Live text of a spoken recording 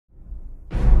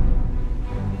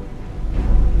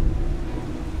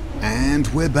And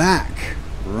we're back.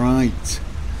 Right.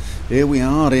 Here we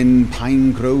are in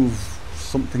Pine Grove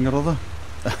something or other.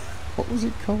 What was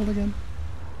it called again?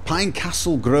 Pine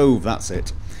Castle Grove, that's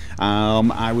it.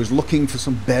 I was looking for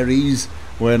some berries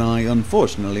when I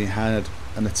unfortunately had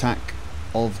an attack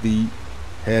of the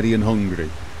hairy and hungry.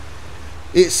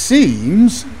 It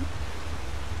seems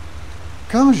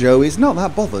Carjo is not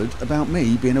that bothered about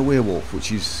me being a werewolf,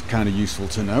 which is kind of useful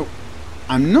to know.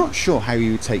 I'm not sure how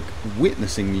he would take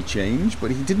witnessing me change,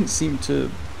 but he didn't seem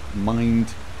to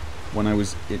mind when I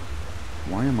was...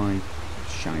 Why am I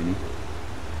shiny?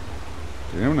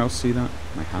 Did anyone else see that?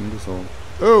 My hand was all...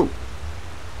 Oh!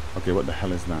 Okay, what the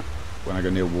hell is that? When I go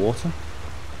near water?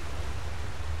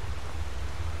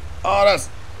 Oh, that's...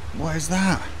 What is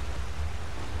that?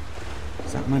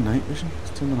 Is that my night vision?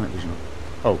 Let's turn the night vision on.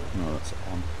 Oh, no, that's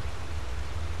on.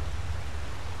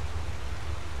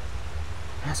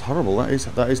 That's horrible. That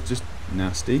is just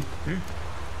nasty.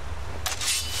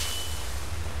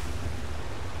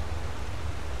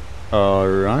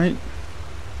 Alright.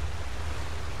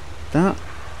 That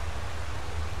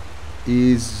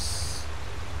is...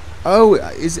 Oh,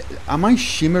 am I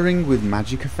shimmering with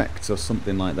magic effects or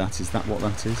something like that? Is that what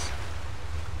that is?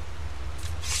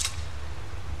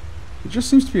 It just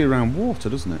seems to be around water,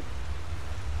 doesn't it?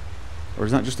 Or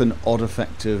is that just an odd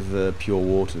effect of pure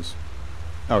waters?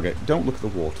 Okay, don't look at the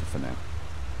water for now.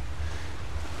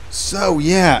 So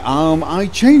yeah, I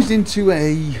changed into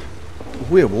a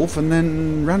werewolf and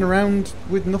then ran around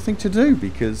with nothing to do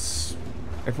because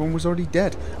everyone was already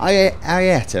dead. I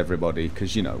ate everybody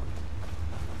because, you know,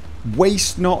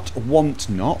 waste not, want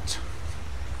not.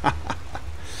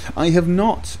 I have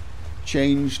not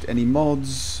changed any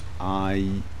mods. No.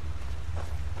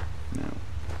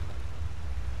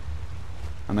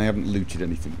 And I haven't looted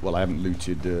anything. Well, I haven't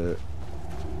looted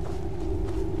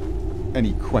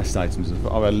any quest items.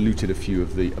 I looted a few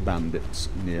of the bandits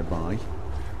nearby.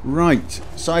 Right,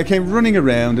 so I came running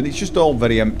around and it's just all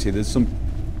very empty. There's some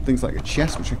things like a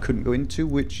chest which I couldn't go into,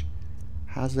 which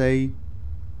has a...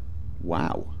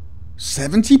 Wow.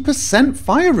 70%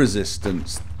 fire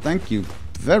resistance. Thank you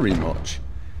very much.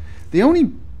 The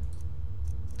only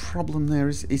problem there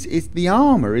is the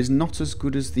armor is not as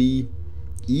good as the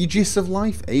Aegis of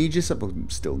Life. Aegis of...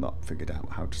 I've still not figured out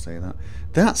how to say that.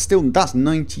 That's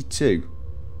 92.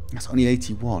 That's only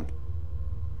 81.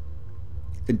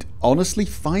 And honestly,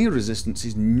 fire resistance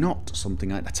is not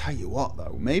something I tell you what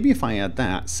though, maybe if I had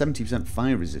that 70%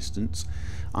 fire resistance,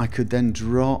 I could then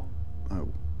draw... Oh,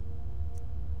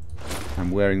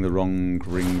 I'm wearing the wrong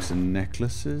rings and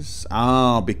necklaces.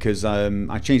 Ah, because I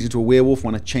changed into a werewolf.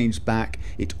 When I changed back,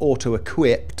 it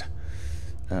auto-equipped,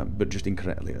 but just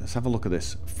incorrectly. Let's have a look at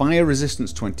this. Fire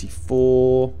resistance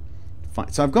 24.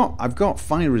 So I've got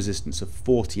fire resistance of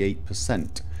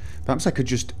 48%. Perhaps I could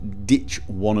just ditch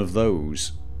one of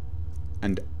those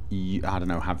and, I don't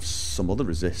know, have some other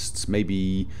resists.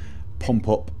 Maybe pump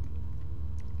up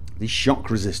the shock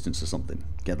resistance or something.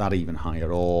 Get that even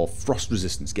higher. Or frost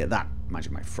resistance. Get that.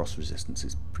 Imagine my frost resistance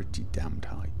is pretty damned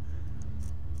high.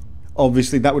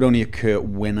 Obviously, that would only occur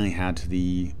when I had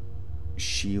the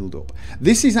shield up.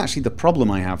 This is actually the problem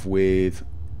I have with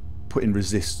putting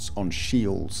resists on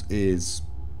shields is,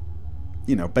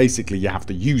 you know, basically you have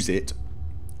to use it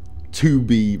to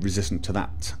be resistant to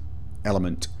that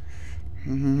element.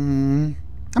 I'm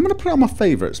going to put it on my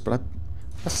favourites, but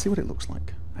let's see what it looks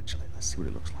like. Actually, let's see what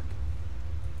it looks like.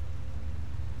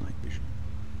 Night vision.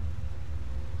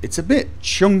 It's a bit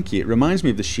chunky. It reminds me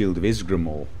of the Shield of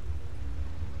Isgramor.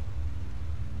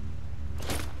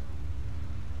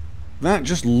 That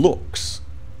just looks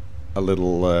a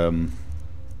little...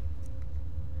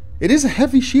 It is a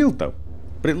heavy shield though,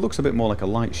 but it looks a bit more like a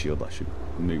light shield. I should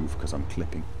move because I'm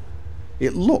clipping.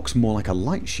 It looks more like a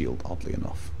light shield, oddly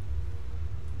enough.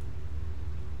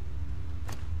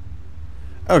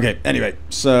 Okay, anyway,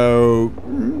 so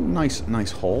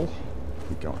nice haul.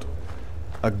 We got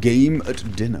a game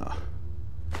at dinner.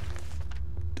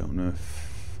 Don't know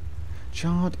if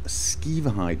charred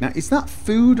skeever hide. Now, is that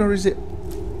food or is it?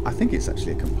 I think it's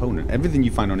actually a component. Everything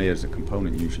you find on here is a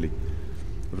component usually.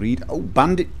 Read. Oh,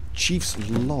 Bandit Chief's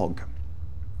log.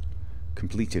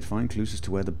 Completed. Find clues as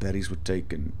to where the berries were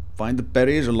taken. Find the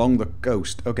berries along the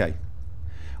coast. Okay.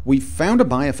 We've found a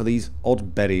buyer for these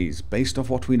odd berries. Based off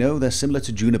what we know, they're similar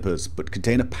to junipers, but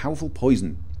contain a powerful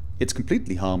poison. It's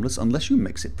completely harmless unless you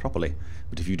mix it properly.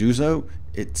 But if you do so,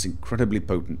 it's incredibly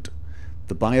potent.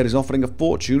 The buyer is offering a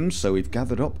fortune, so we've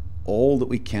gathered up all that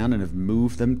we can and have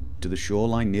moved them to the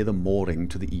shoreline near the mooring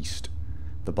to the east.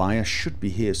 The buyer should be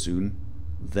here soon.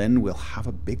 Then we'll have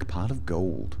a big pile of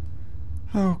gold.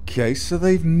 Okay, so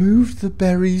they've moved the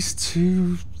berries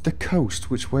to the coast.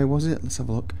 Which way was it? Let's have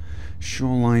a look.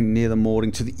 Shoreline near the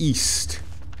mooring to the east.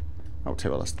 I'll tell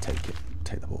you what, let's take it.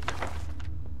 Take the book.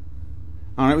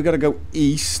 Alright, we got to go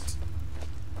east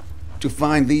to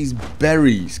find these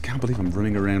berries. Can't believe I'm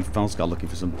running around Falskaar looking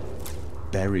for some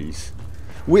berries.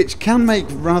 Which can make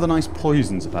rather nice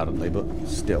poisons, apparently, but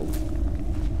still.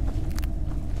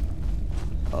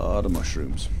 Oh, the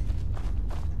mushrooms.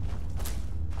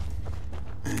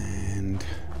 And...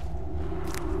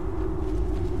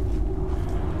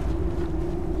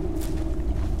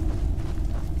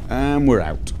 we're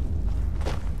out.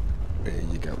 There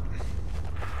you go.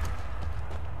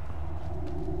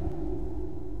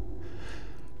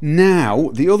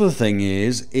 Now, the other thing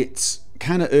is, it's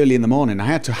kind of early in the morning. I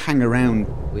had to hang around.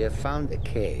 We have found a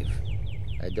cave.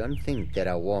 I don't think there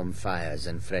are warm fires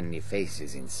and friendly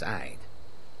faces inside.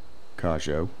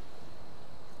 Carjo,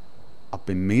 I've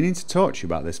been meaning to talk to you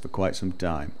about this for quite some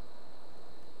time.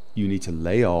 You need to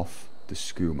lay off the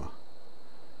skooma.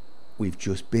 We've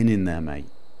just been in there, mate.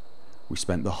 We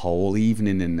spent the whole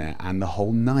evening in there and the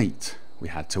whole night. We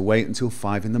had to wait until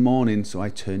 5 in the morning, so I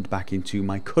turned back into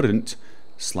my current,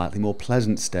 slightly more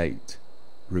pleasant state.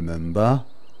 Remember?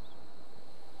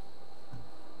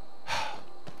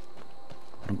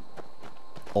 What an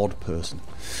odd person.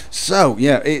 So,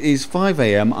 yeah, it is 5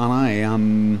 AM and I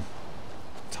am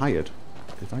tired.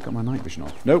 Have I got my night vision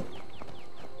off? Nope.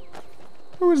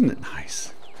 Oh, isn't it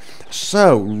nice?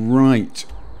 So, right.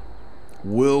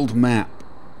 World map.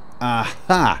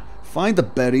 Aha! Find the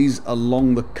berries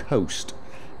along the coast.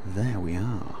 There we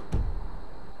are.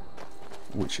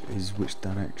 Which is which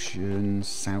direction?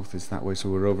 South is that way, so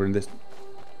we're over in this...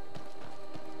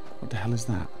 What the hell is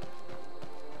that?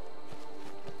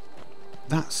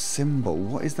 That symbol.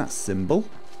 What is that symbol?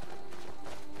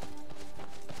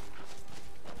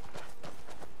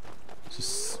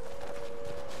 It's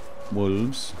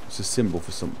wolves. It's a symbol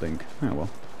for something. Oh well.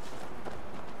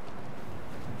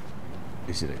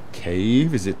 Is it a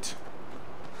cave? Is it...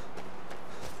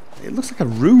 It looks like a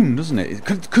rune, doesn't it?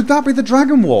 Could that be the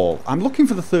dragon wall? I'm looking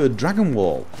for the 3rd dragon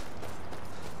wall.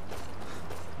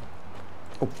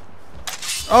 Oh.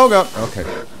 Oh god. Okay.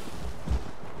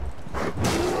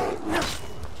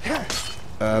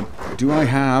 Do I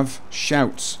have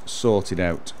shouts sorted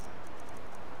out?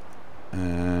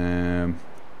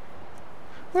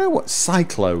 Well, what?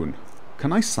 Cyclone.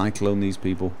 Can I cyclone these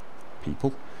people?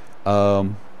 People?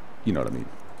 You know what I mean.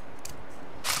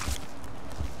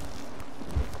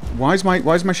 Why is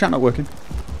my shout not working?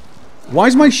 Why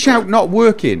is my shout not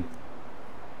working?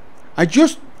 I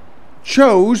just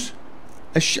chose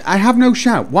I have no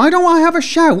shout. Why don't I have a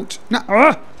shout? No.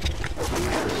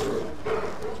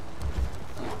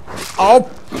 Oh,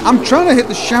 I'm trying to hit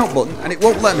the shout button and it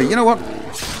won't let me. You know what?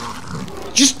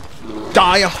 Just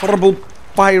die a horrible,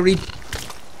 fiery,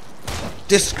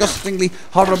 disgustingly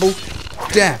horrible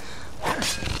death.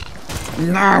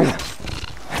 Now.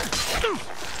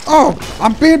 Oh,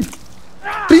 I'm being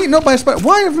beaten up by a spider.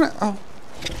 Why haven't I... Oh.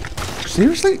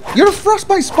 Seriously? You're a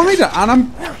frostbite spider and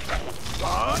I'm...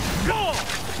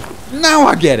 Now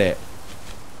I get it.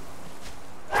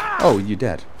 Oh, you're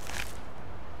dead.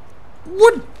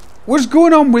 What's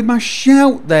going on with my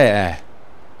shout there?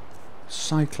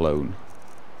 Cyclone.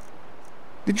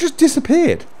 It just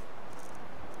disappeared.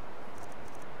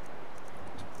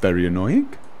 Very annoying.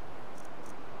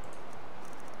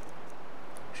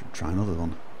 Should try another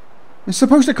one. It's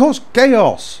supposed to cause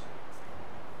chaos.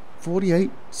 48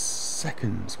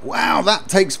 seconds. Wow, that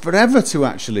takes forever to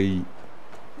actually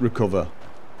recover.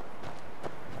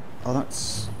 Oh,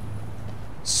 that's...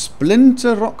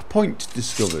 Splinter Rock Point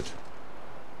discovered.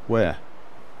 Where?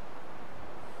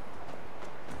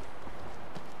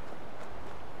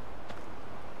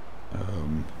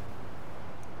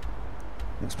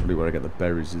 That's probably where I get the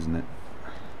berries, isn't it?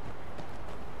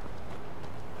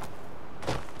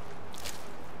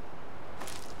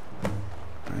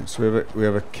 Right, so we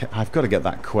have a I've got to get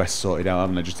that quest sorted out,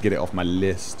 haven't I, just to get it off my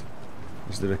list.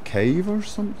 Is there a cave or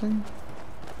something?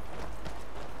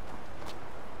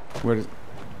 Where is...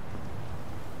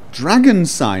 Dragon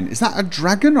sign. Is that a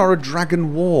dragon or a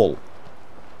dragon wall?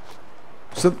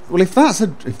 So, well, if that's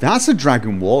a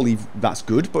dragon wall, that's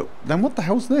good. But then, what the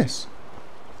hell's this?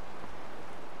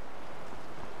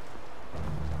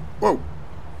 Whoa.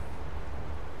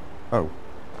 Oh.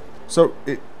 So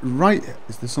right.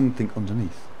 Is there something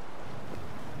underneath?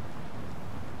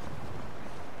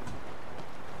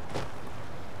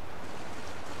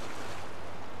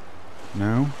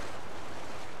 No.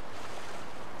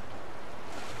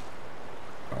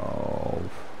 Oh.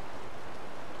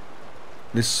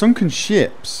 There's sunken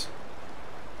ships.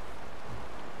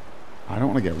 I don't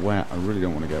want to get wet. I really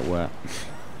don't want to get wet.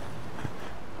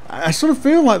 I sort of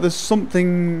feel like there's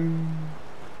something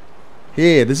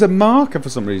here. There's a marker for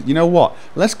some reason. You know what?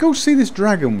 Let's go see this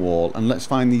dragon wall and let's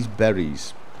find these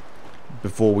berries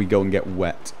before we go and get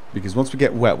wet. Because once we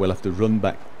get wet, we'll have to run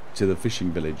back to the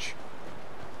fishing village.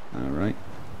 Alright.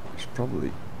 I should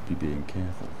probably be being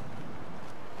careful.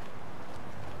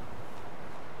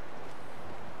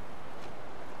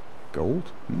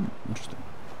 Gold? Interesting.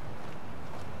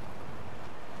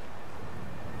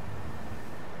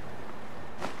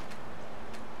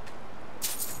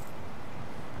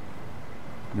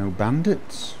 No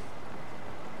bandits.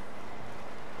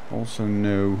 Also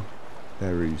no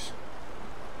berries.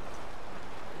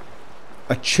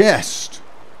 A chest!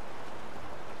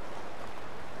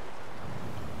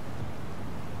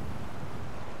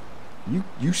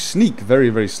 You sneak very,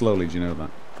 very slowly, do you know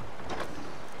that?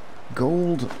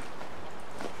 Gold.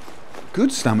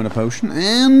 Good stamina potion.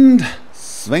 And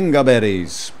Svenga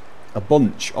berries. A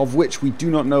bunch, of which we do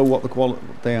not know what the quality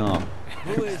they are.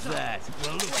 Who is that?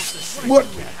 What?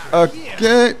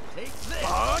 Okay.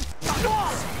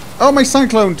 Oh, my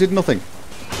cyclone did nothing.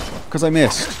 Because I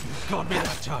missed. Got me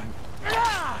that time.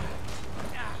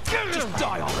 Just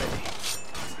die already.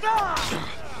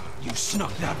 You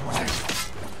snuck that one.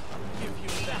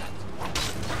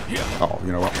 Oh,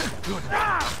 you know what? Good.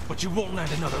 But you won't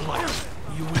land another life.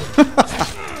 You will.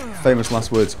 Famous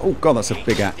last words. Oh, God, that's a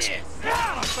big axe.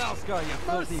 Falskaar, you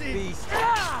filthy beast.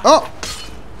 Oh!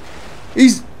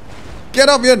 He's... Get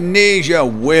off your knees, you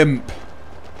wimp!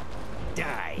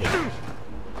 Die.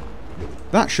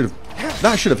 That should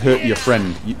have hurt your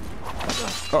friend. You...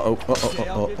 Uh-oh,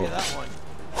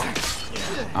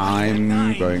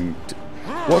 I'm going to...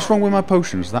 What's wrong with my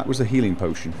potions? That was a healing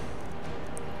potion.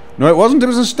 No, it wasn't. It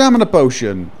was a stamina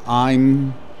potion.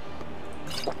 I'm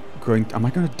going... Am I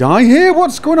going to die here?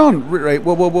 What's going on? Right,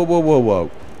 whoa.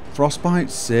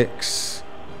 Frostbite 6.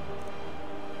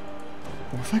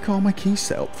 What have I got all my keys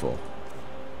set up for?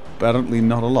 Apparently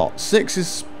not a lot. 6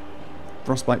 is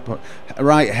frostbite.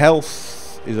 Right,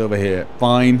 health is over here.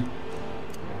 Fine.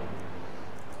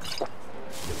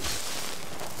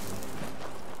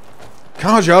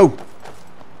 Carjo!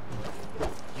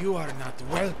 You are not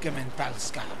welcome in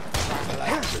Falskaar.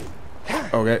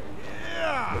 Okay.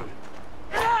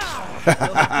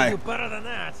 You better than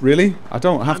that. Really? I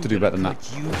don't have to do better than that.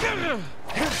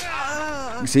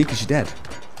 You see, because you're dead.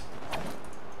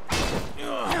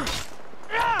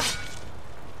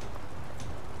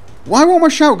 Why won't my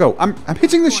shout go? I'm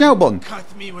hitting the shout button.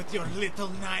 Cut me with your little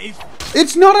knife.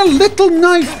 It's not a little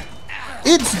knife.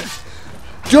 It's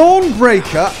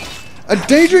Dawnbreaker, a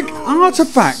Daedric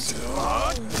artifact.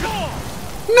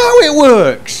 No, it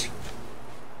works.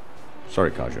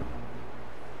 Sorry, Kajo.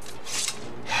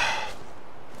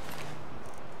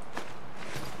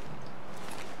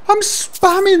 I'm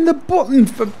spamming the button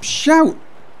for shout.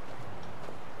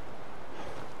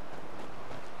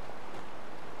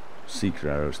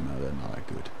 Secret arrows, no, they're not that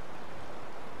good.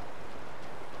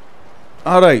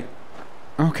 Alright.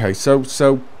 Okay, so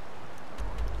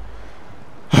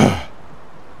a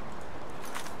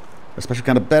special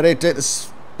kind of berry. Take the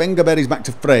Svenga berries back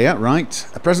to Freya, right?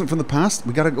 A present from the past.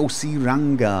 We gotta go see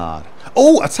Rangar.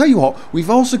 Oh, I tell you what, we've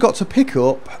also got to pick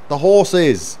up the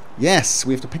horses. Yes,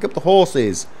 we have to pick up the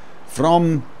horses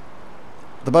from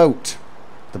the boat.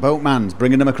 The boatman's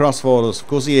bringing them across for us. Of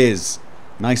course he is.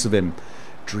 Nice of him.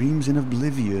 Dreams in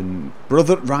Oblivion.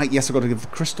 Brother, right, yes, I've got to give the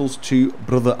crystals to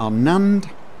Brother Arnand.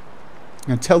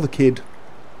 And tell the kid,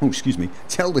 oh, excuse me,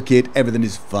 tell the kid everything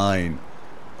is fine.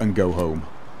 And go home.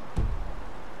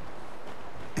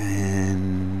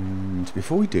 And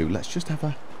before we do, let's just have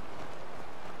a...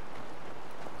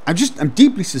 I'm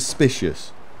deeply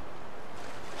suspicious.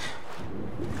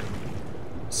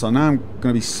 So now I'm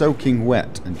going to be soaking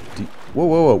wet and deep...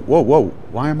 Whoa.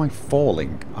 Why am I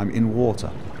falling? I'm in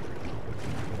water.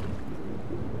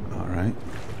 Alright.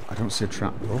 I don't see a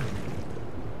trap though.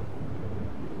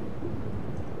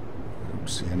 I don't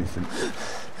see anything.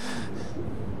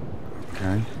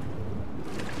 Okay.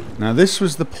 Now this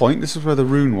was the point. This is where the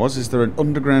rune was. Is there an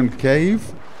underground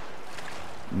cave?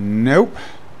 Nope.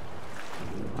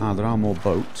 Ah, there are more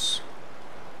boats.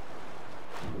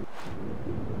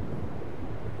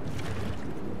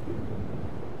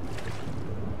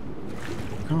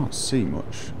 Can't see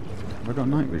much. Have I got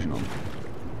night vision on?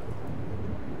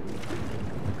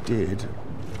 I did.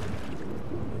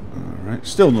 Alright,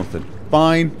 still nothing.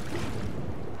 Fine.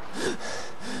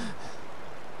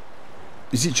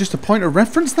 Is it just a point of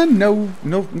reference then?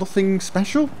 Nothing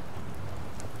special?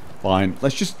 Fine.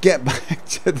 Let's just get back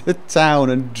to the town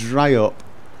and dry up.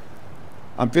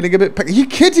 I'm feeling a bit... Are you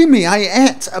kidding me? I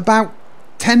ate about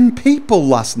 10 people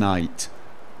last night.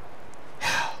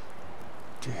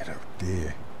 Dear, oh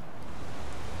dear.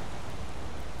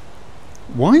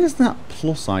 Why is that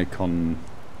plus icon?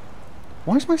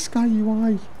 Why is my Sky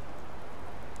UI?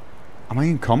 Am I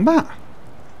in combat?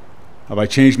 Have I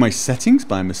changed my settings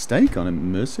by mistake on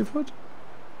Immersive HUD?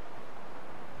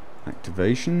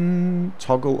 Activation,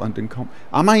 toggle, and in combat.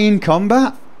 Am I in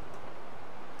combat?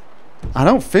 I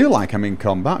don't feel like I'm in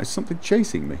combat. Is something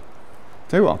chasing me?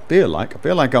 Tell you what I feel like. I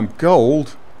feel like I'm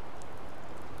gold.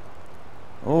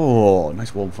 Oh,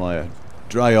 nice wildfire.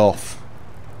 Dry off.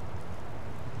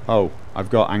 Oh, I've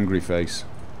got angry face.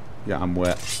 Yeah, I'm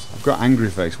wet. I've got angry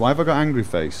face. Why have I got angry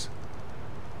face?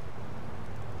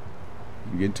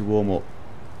 Begin to warm up.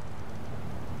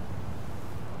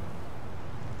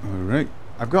 Alright.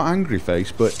 I've got angry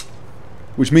face, but...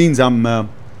 which means I'm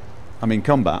in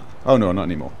combat. Oh no, not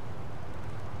anymore.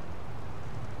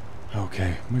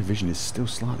 Okay, my vision is still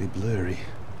slightly blurry.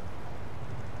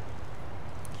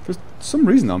 For some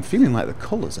reason I'm feeling like the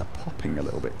colours are popping a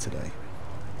little bit today.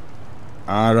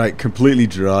 Alright, completely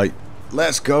dry.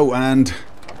 Let's go and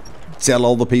tell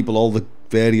all the people all the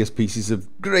various pieces of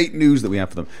great news that we have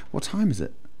for them. What time is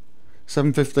it?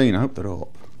 7:15. I hope they're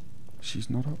up. She's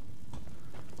not up.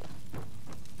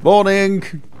 Morning!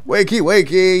 Wakey,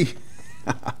 wakey!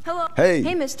 Hello. Hey!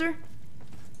 Hey, mister.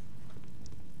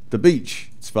 The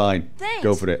beach. It's fine. Thanks.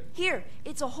 Go for it. Here,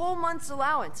 it's a whole month's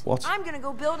allowance. What? I'm gonna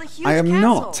go build a huge I am castle.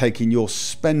 not taking your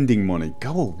spending money.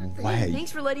 Go away.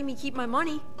 Thanks for letting me keep my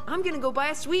money. I'm gonna go buy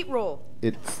a sweet roll.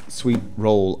 It's sweet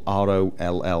roll,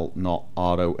 R-O-L-L, not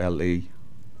R-O-L-E.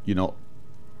 You're not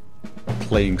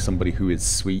playing somebody who is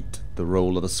sweet. The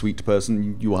role of the sweet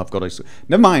person. You have got a...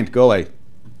 Never mind. Go away.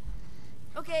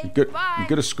 Okay, You're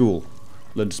good at school.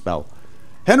 Learn to spell.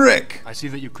 Henrik! I see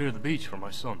that you cleared the beach for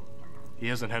my son. He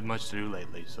hasn't had much to do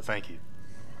lately, so thank you.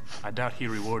 I doubt he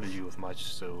rewarded you with much,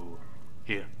 so...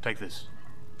 Here, take this.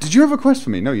 Did you have a quest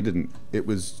for me? No, you didn't. It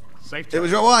was... Safe It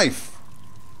was your wife!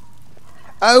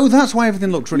 Oh, that's why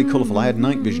everything looked really colourful. I had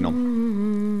night vision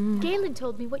on. Galen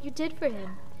told me what you did for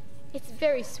him. It's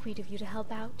very sweet of you to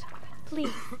help out.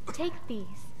 Please, take these.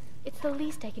 It's the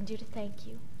least I can do to thank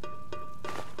you.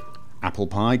 Apple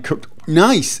pie cooked.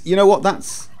 Nice! You know what?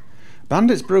 That's...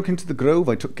 Bandits broke into the grove.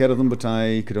 I took care of them, but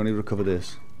I could only recover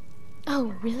this.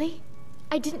 Oh, really?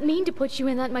 I didn't mean to put you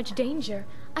in that much danger.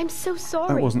 I'm so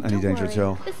sorry. That wasn't any Don't danger worry. at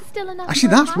all. This is still enough Actually,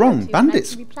 for a that's hire or wrong. two,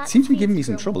 Bandits and I can replant seem to be seeds giving me to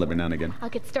some grow trouble more. every now and again. I'll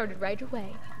get started right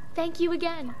away. Thank you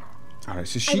again. Alright,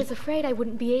 so I was afraid I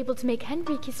wouldn't be able to make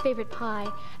Henrik his favorite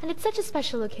pie, and it's such a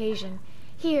special occasion.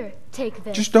 Here, take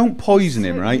this. Just don't poison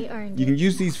him, Certainly right? earned You it. can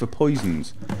use these for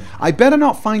poisons. I better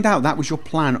not find out that was your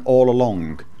plan all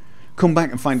along. Come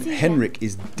back and find See ya. Henrik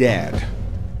is dead.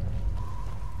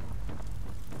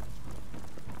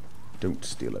 Don't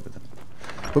steal everything.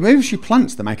 But maybe if she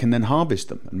plants them, I can then harvest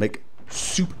them and make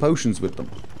super potions with them.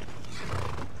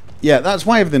 Yeah, that's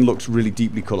why everything looks really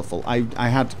deeply colourful. I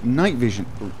had night vision.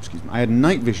 Oh, excuse me. I had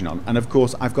night vision on, and of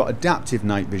course I've got adaptive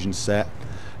night vision set,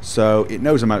 so it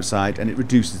knows I'm outside and it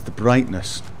reduces the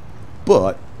brightness.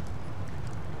 But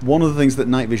one of the things that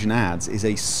night vision adds is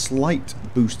a slight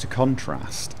boost to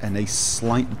contrast and a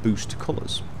slight boost to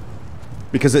colours,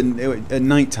 because at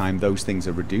night time those things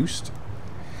are reduced.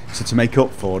 So to make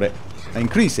up for it, I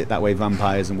increase it. That way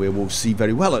vampires and werewolves see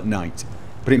very well at night.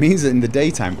 But it means that in the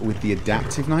daytime, with the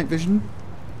adaptive night vision,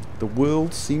 the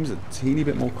world seems a teeny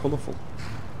bit more colourful.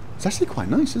 It's actually quite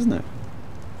nice, isn't it?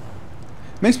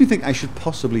 Makes me think I should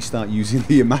possibly start using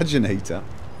the Imaginator.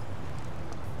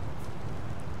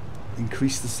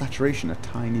 Increase the saturation a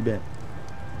tiny bit.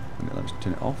 Let's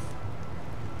turn it off.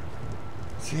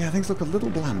 So yeah, things look a little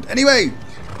bland. Anyway!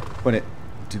 Wait,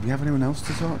 did we have anyone else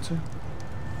to talk to?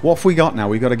 What have we got now?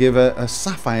 We've got to give a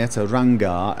sapphire to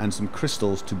Rangar and some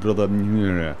crystals to Brother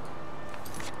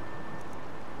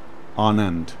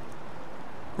Anand.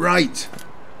 Right.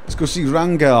 Let's go see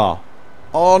Rangar.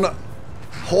 On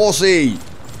Horsey.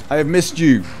 I have missed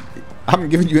you. I haven't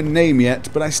given you a name yet,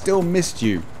 but I still missed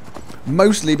you.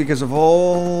 Mostly because of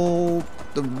all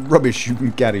the rubbish you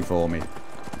can carry for me.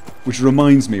 Which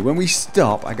reminds me, when we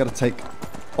stop, I got to take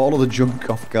all of the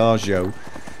junk off Garjo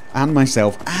and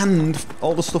myself, and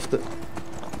all the stuff that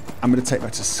I'm going to take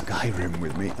back to Skyrim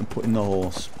with me and put in the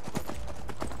horse.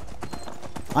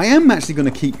 I am actually going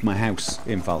to keep my house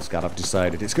in Falskaar, I've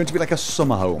decided. It's going to be like a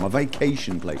summer home, a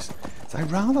vacation place. So I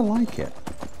rather like it.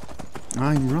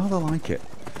 I rather like it.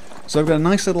 So I've got a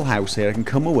nice little house here. I can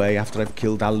come away after I've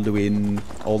killed Alduin,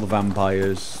 all the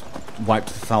vampires, wiped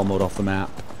Thalmor off the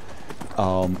map,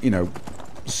 you know,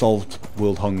 solved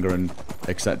world hunger and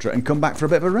etc., and come back for a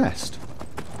bit of a rest.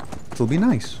 It'll be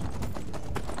nice.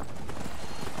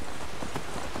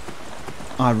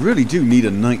 I really do need a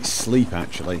night's sleep,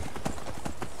 actually.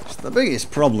 Just the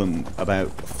biggest problem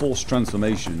about forced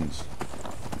transformations.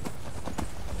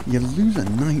 You lose a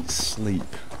night's sleep,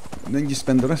 and then you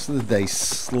spend the rest of the day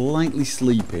slightly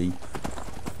sleepy,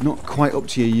 not quite up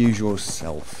to your usual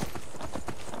self.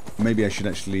 Maybe I should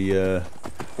actually,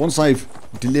 once I've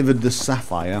delivered the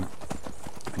sapphire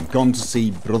and gone to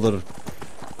see brother,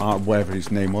 whatever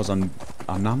his name was,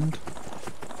 Anand,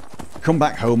 come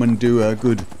back home and do a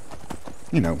good,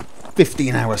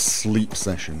 15-hour sleep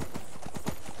session.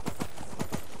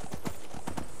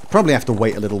 Probably have to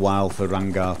wait a little while for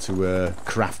Rangar to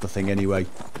craft the thing anyway.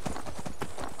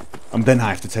 And then I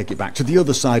have to take it back to the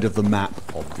other side of the map,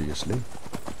 obviously.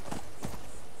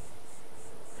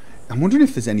 I'm wondering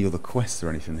if there's any other quests or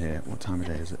anything here. What time of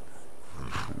day is it?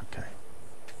 Okay.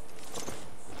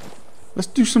 Let's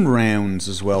do some rounds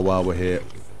as well while we're here.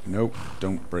 Nope,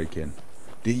 don't break in.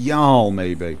 The Jarl,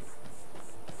 maybe.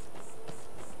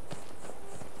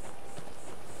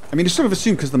 I mean, I sort of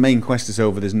assume because the main quest is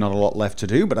over, there's not a lot left to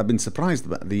do, but I've been surprised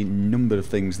about the number of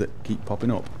things that keep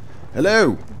popping up.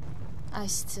 Hello! I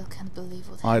still can't believe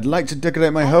what I'd like to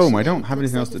decorate my home. I don't have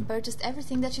anything else to... You've purchased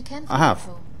everything that you can for I have.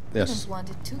 your home. Yes. You don't want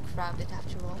it too crowded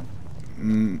after all.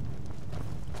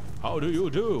 How do you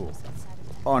do?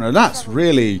 Oh no, that's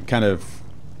really kind of...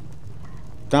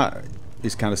 That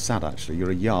is kind of sad, actually.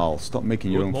 You're a Jarl. Stop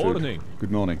making your own food. Good morning.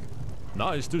 Good morning.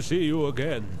 Nice to see you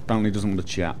again. Apparently doesn't want to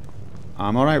chat.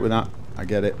 I'm alright with that. I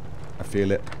get it. I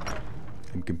feel it.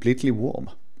 I'm completely warm.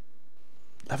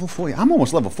 Level 40. I'm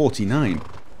almost level 49.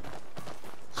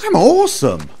 I'm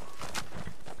awesome!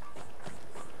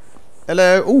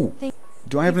 Hello. Ooh.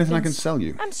 Do I have anything I can sell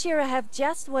you? I'm sure I have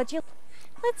just what you...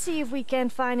 Let's see if we can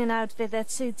find an outfit that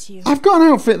suits you. I've got an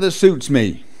outfit that suits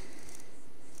me.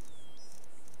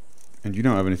 And you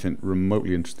don't have anything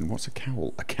remotely interesting. What's a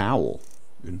cowl? A cowl?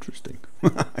 Interesting.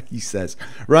 He says.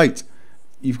 Right.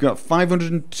 You've got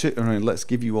 502... Alright, let's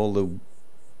give you all the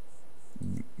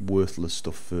worthless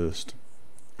stuff first.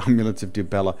 Amulet of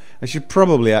Dibella. I should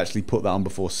probably actually put that on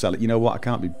before sell it. You know what? I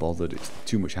can't be bothered. It's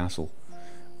too much hassle.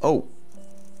 Oh.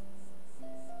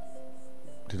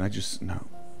 Did I just... No.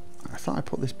 I thought I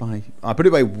put this by... I put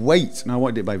it by weight. No, I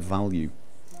wanted it by value.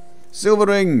 Silver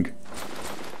ring!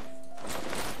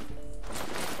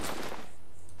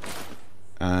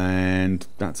 And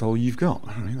that's all you've got.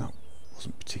 I don't know, that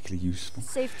wasn't particularly useful.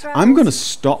 Safe I'm going to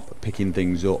stop picking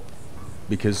things up.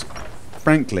 Because,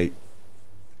 frankly...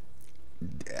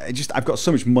 I've got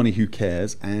so much money, who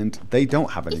cares? And they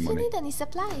don't have any money. If you need any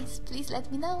supplies, please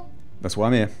let me know. That's why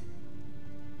I'm here.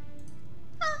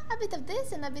 A bit of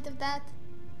this and a bit of that.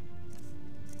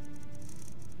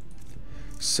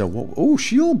 So what? Oh,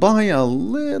 she'll buy a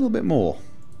little bit more.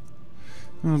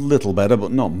 A little better,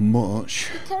 but not much.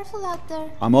 Be careful out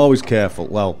there. I'm always careful.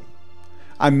 Well,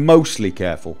 I'm mostly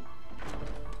careful.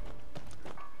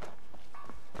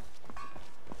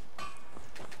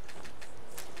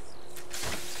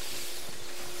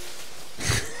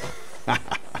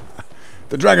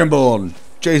 The Dragonborn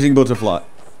chasing butterfly.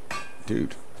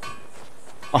 Dude.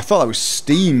 I thought that was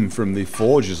steam from the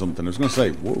forge or something. I was going to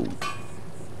say, whoa.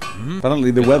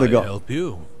 Apparently the weather got... help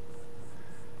you?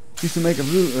 Used to make a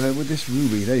with this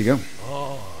ruby. There you go.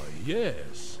 Ah,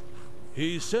 yes.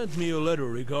 He sent me a letter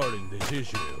regarding this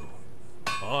issue.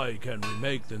 I can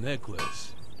remake the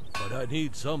necklace, but I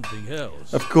need something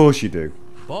else. Of course you do.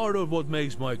 Part of what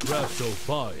makes my craft so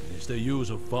fine is the use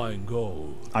of fine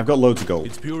gold. I've got loads of gold.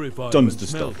 It's purified Tons when of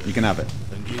stuff. smelted You can have it.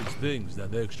 and gives things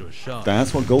that extra shine.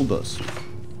 That's what gold does.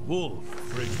 Wolf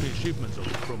brings me shipments of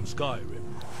it from Skyrim.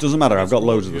 Doesn't matter. I've got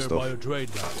loads of the Here by stuff. a trade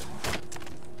wagon.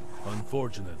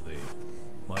 Unfortunately,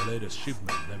 my latest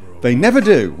shipment never arrived. They never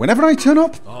do. Whenever I turn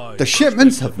up, I the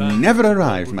shipments suspect have the never bandits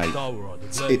arrived, over the mate. tower are the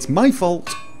blame. It's my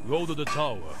fault. Go to the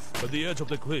tower, at the edge of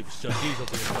the cliffs just east of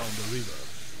it down the river,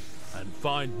 and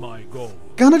find my gold.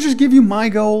 Can't I just give you my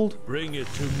gold? Bring it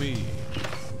to me,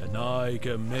 and I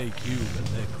can make you the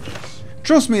necklace.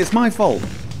 Trust me, it's my fault.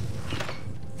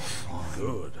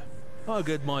 Good. I'll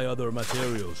get my other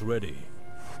materials ready.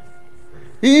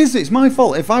 It's my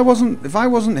fault. If I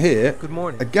wasn't here, Good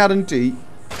morning. I guarantee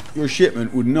your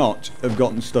shipment would not have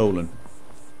gotten stolen.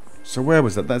 So where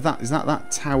was that? Is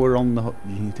that tower on the...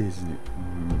 It is, isn't it?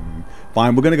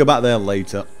 Fine, we're going to go back there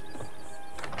later.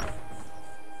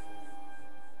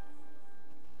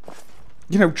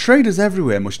 You know, traders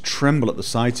everywhere must tremble at the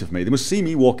sight of me. They must see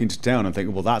me walk into town and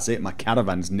think, well, that's it, my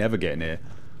caravan's never getting here.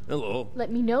 Hello. Let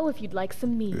me know if you'd like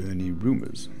some meat. Any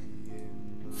rumours?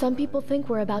 Some people think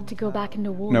we're about to go back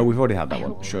into war. No, we've already had that I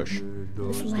one. hope- Shush.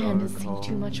 This land has seen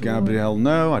too much war. Gabrielle,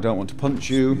 no, I don't want to punch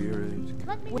you.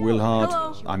 Wilhard,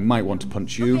 Hello. I might want to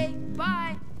punch you. Okay,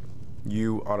 bye.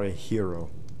 You are a hero.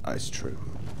 That's true.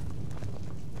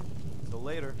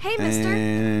 later. Hey, mister.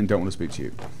 And don't want to speak to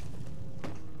you.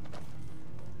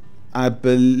 I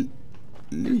believe...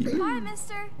 Bye,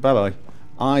 mister. Bye-bye.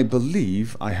 I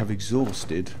believe I have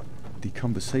exhausted the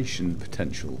conversation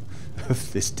potential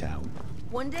of this town.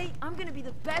 One day, I'm gonna be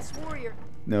the best warrior.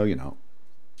 No, you're not.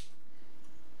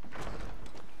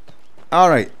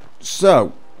 Alright,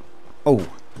 so... Oh.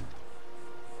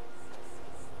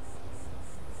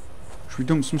 Should we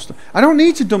dump some stuff? I don't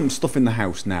need to dump stuff in the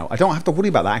house now. I don't have to worry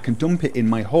about that. I can dump it in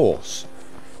my horse.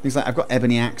 Things like I've got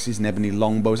ebony axes and ebony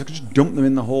longbows. I can just dump them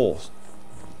in the horse.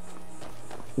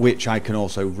 Which I can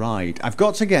also ride. I've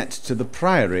got to get to the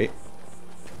priory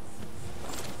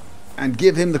and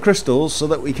give him the crystals so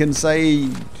that we can say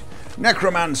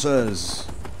necromancers.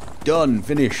 Done.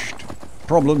 Finished.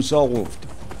 Problem solved.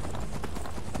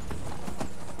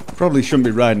 Probably shouldn't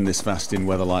be riding this fast in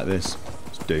weather like this.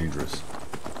 It's dangerous.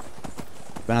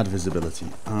 Bad visibility.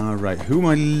 Alright, who am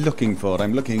I looking for?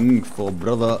 I'm looking for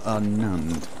Brother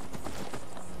Anand.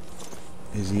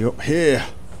 Is he up here?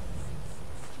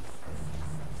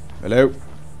 Hello?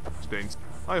 Stinks.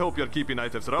 I hope you're keeping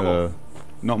out of trouble.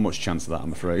 Not much chance of that,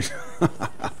 I'm afraid.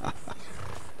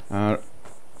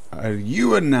 Are you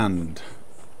Anand?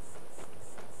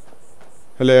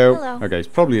 Hello? Hello. Okay, he's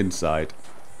probably inside.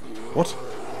 What?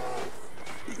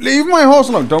 Leave my horse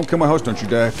alone! Don't kill my horse, don't you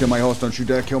dare kill my horse, don't you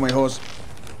dare kill my horse.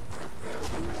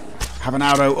 Have an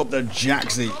arrow up the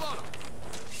jacksy.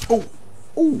 Oh!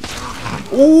 Oh!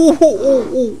 Oh!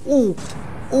 Oh! Oh!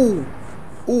 Oh!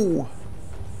 Oh!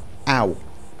 Ow.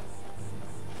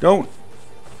 Don't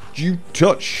you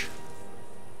touch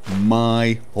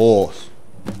my horse.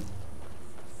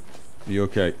 Are you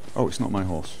okay? Oh, it's not my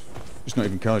horse. It's not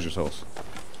even Kaja's horse.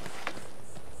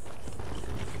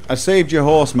 I saved your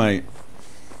horse, mate.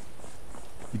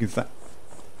 You can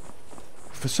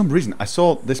for some reason, I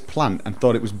saw this plant and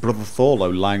thought it was Brother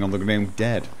Thorlo lying on the ground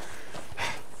dead.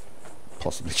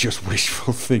 Possibly just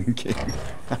wishful thinking.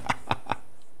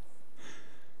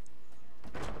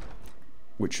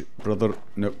 Which brother?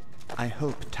 No. I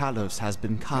hope Talos has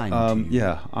been kind to you.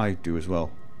 Yeah, I do as well.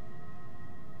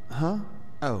 Huh?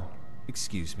 Oh,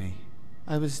 excuse me.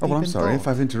 I was Oh, well, I'm sorry if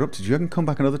I've interrupted you. I can come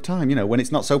back another time, you know, when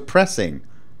it's not so pressing.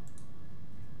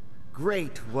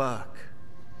 Great work.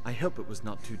 I hope it was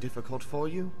not too difficult for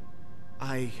you.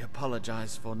 I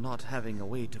apologize for not having a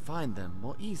way to find them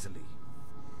more easily.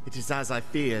 It is as I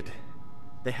feared.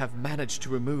 They have managed to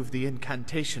remove the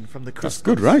incantation from the crystals. That's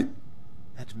good, right?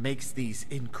 That makes these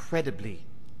incredibly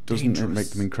Doesn't dangerous. it make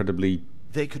them incredibly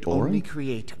They could boring? only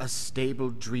create a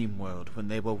stable dream world when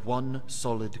they were one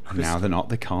solid crystal. And now they're not.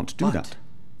 They can't do that.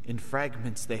 In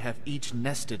fragments, they have each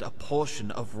nested a portion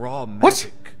of raw magic.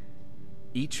 What?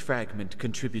 Each fragment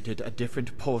contributed a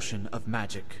different portion of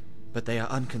magic, but they are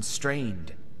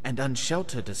unconstrained and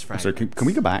unsheltered as fragments. So can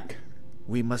we go back?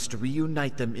 We must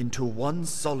reunite them into one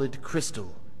solid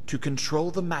crystal to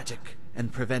control the magic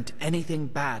and prevent anything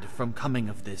bad from coming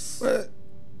of this.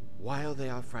 While they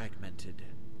are fragmented,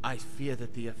 I fear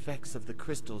that the effects of the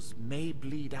crystals may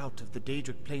bleed out of the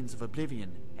Daedric planes of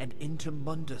oblivion and into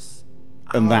Mundus.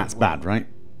 And that's bad, right?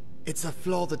 It's a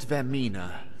flaw that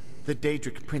Vermina, the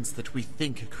Daedric prince that we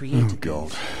think created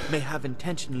these, may have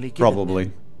intentionally given Probably.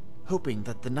 them, hoping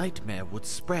that the nightmare would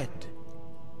spread.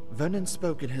 Vernon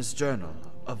spoke in his journal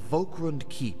of Volkrund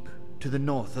Keep to the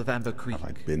north of Amber Creek. Have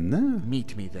I been there?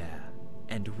 Meet me there,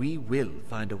 and we will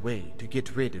find a way to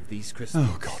get rid of these crystals.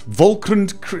 Oh god.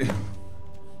 Volkrund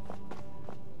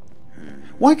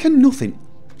Why can nothing...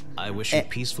 I wish you a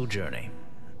peaceful journey.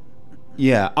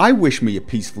 Yeah, I wish me a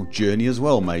peaceful journey as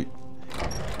well, mate.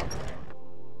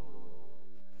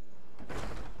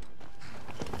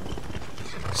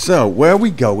 So, where are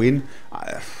we going?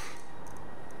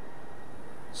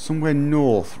 Somewhere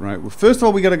north, right? Well, first of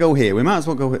all, we got to go here. We might as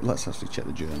well go here. Let's actually check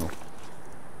the journal.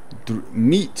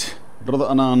 Meet Brother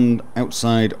Anand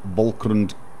outside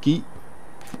Volkrund Keep.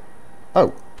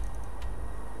 Oh.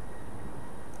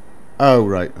 Oh,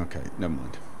 right. Okay, never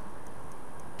mind.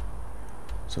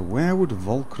 So where would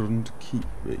Volkrund Keep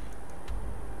be?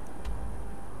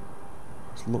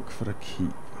 Let's look for a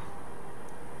keep.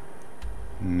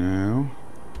 No.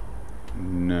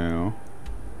 No.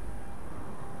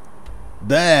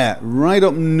 There! Right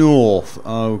up north.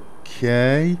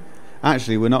 Okay.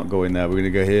 Actually, we're not going there. We're going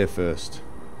to go here first.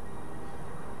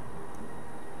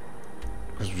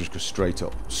 Because we'll just go straight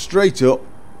up. Straight up.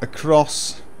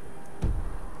 Across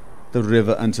the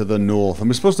river and to the north. And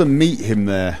we're supposed to meet him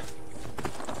there.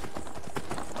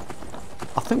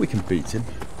 I think we can beat him.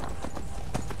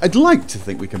 I'd like to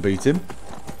think we can beat him.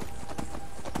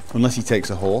 Unless he takes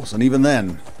a horse. And even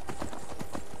then...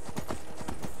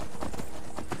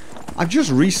 I've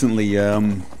just recently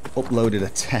uploaded a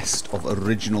test of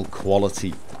original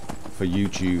quality for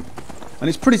YouTube. And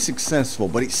it's pretty successful,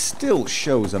 but it still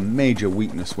shows a major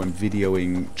weakness when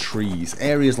videoing trees.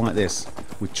 Areas like this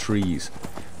with trees.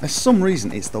 For some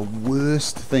reason, it's the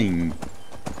worst thing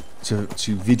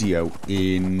to video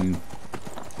in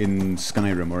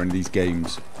Skyrim or in these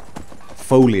games.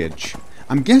 Foliage.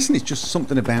 I'm guessing it's just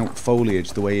something about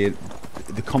foliage, the way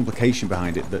the complication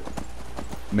behind it that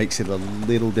makes it a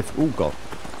little difficult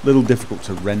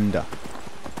to render.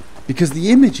 Because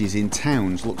the images in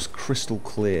towns looks crystal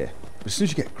clear. But as soon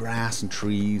as you get grass and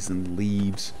trees and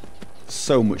leaves,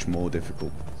 so much more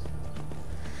difficult.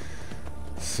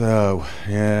 So,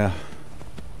 yeah.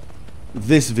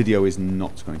 This video is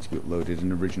not going to be uploaded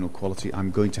in original quality.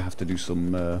 I'm going to have to do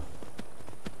some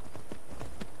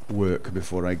work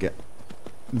before I get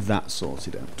that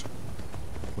sorted out.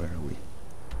 Where are we?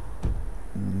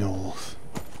 North.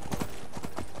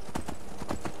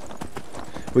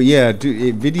 But yeah,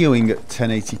 videoing at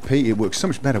 1080p, it works so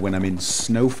much better when I'm in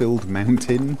snow-filled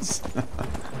mountains.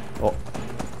 Oh,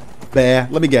 bear.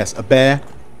 Let me guess, a bear?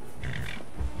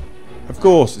 Of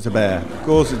course it's a bear. Of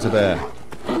course it's a bear.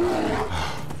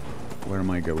 Where am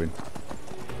I going?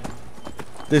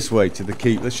 This way to the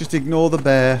keep. Let's just ignore the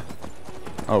bear.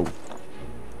 Oh.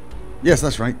 Yes,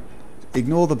 that's right.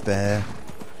 Ignore the bear.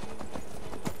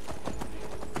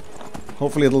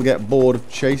 Hopefully it'll get bored of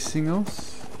chasing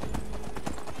us.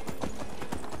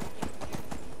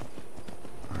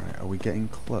 Alright, are we getting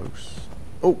close?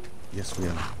 Oh, yes we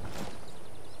are.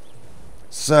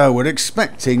 So, we're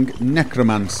expecting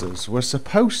necromancers. We're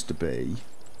supposed to be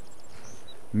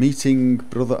meeting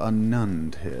Brother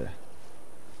Anand here.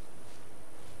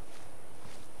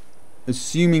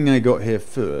 Assuming I got here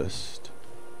first,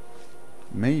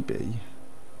 maybe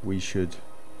we should...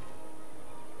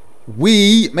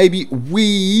 Maybe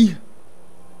we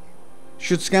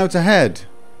should scout ahead.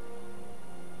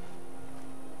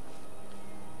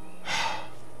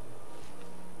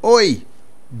 Oi!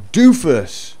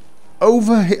 Doofus!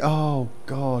 Over here. Oh,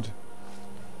 God.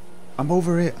 I'm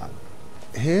over here.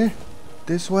 Here?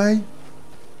 This way?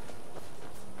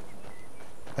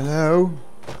 Hello?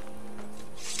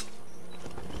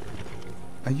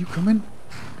 Are you coming?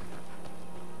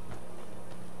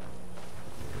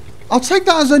 I'll take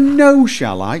that as a no,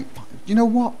 shall I? You know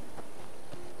what?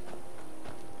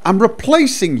 I'm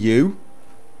replacing you.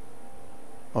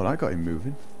 Oh, I got him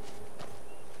moving.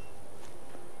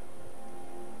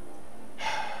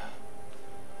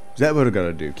 Is that what I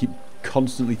gotta do? Keep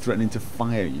constantly threatening to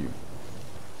fire you?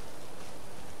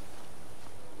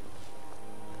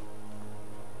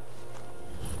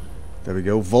 There we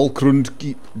go. Volkrund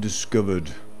Keep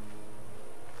discovered.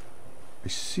 I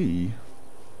see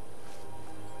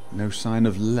no sign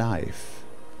of life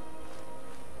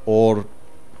or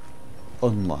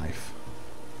unlife.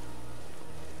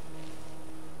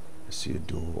 I see a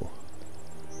door.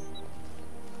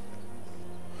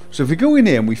 So if we go in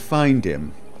here and we find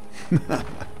him,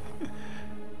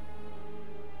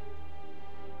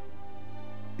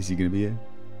 is he going to be here?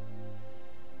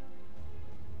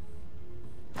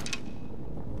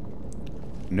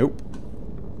 Nope.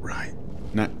 Right.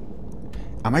 Now,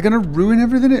 am I going to ruin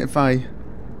everything if I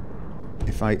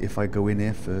go in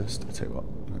here first? I'll tell you what.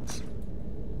 Let's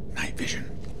night vision.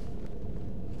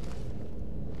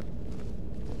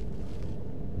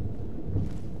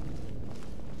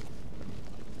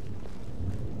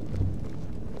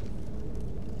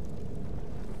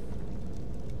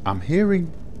 I'm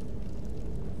hearing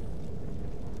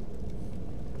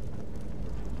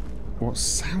what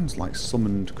sounds like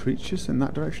summoned creatures in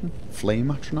that direction. Flame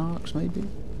atronachs, maybe?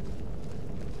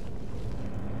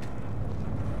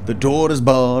 The door is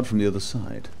barred from the other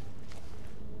side.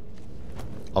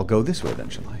 I'll go this way then,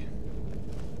 shall I?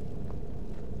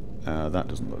 That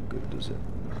doesn't look good, does it?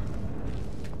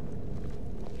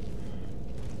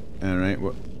 Alright,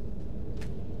 what?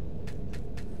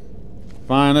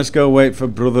 Fine, let's go wait for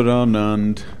Brother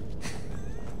Anand.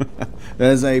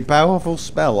 There's a powerful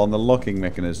spell on the locking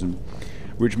mechanism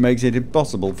which makes it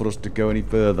impossible for us to go any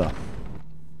further.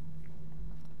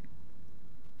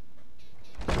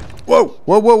 Whoa!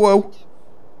 Whoa, whoa, whoa!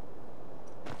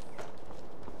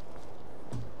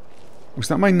 Was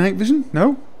that my night vision?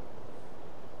 No?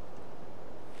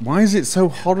 Why is it so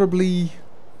horribly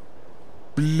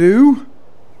blue?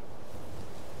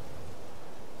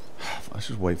 Let's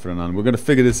just wait for Anand. We're going to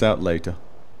figure this out later.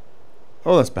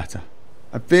 Oh, that's better.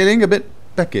 I'm feeling a bit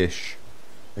peckish.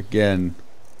 Again.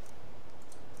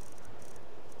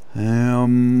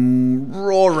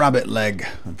 Raw rabbit leg.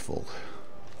 I'm full.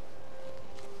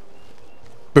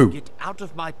 Boo. Get out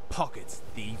of my pockets,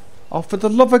 thief. Oh, for the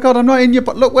love of God, I'm not in your...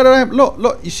 But look where I am. Look,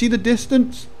 look. You see the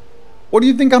distance? What do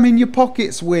you think I'm in your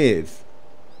pockets with?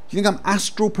 Do you think I'm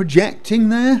astral projecting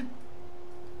there?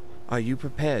 Are you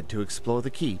prepared to explore the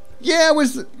keep? Yeah,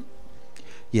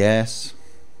 Yes.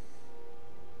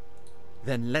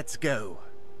 Then let's go.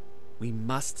 We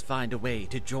must find a way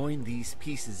to join these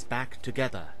pieces back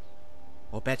together.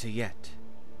 Or better yet,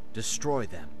 destroy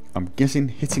them. I'm guessing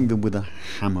hitting them with a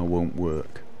hammer won't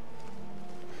work.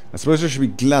 I suppose I should be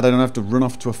glad I don't have to run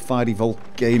off to a fiery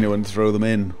volcano and throw them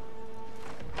in.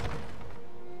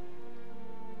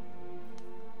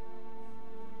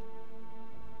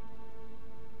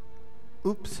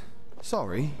 Oops.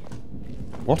 Sorry.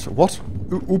 What? What?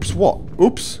 Oops what?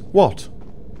 Oops what?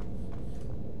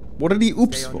 What did he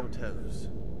oops Stay for? on your toes.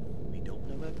 We don't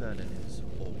know where Vernon is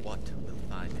or what we'll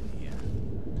find in here.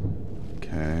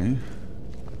 Okay.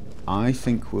 I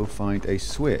think we'll find a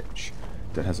switch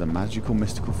that has a magical,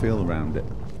 mystical feel around it.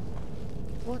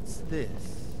 What's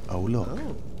this? Oh, look.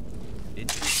 Oh,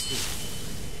 interesting.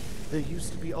 There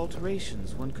used to be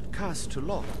alterations one could cast to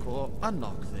lock or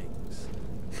unlock things.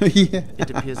 Yeah.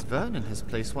 It appears Vernon has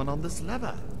placed one on this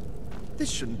lever. This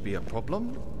shouldn't be a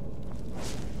problem.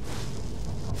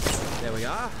 There we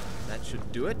are. That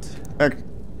should do it.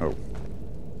 Oh.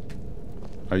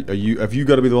 Have you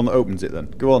got to be the one that opens it then?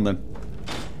 Go on then.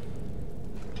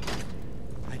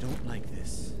 I don't like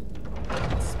this.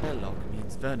 Spell lock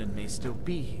means Vernon may still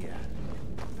be here.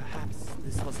 Perhaps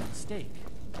this was a mistake.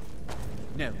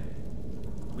 No.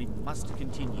 We must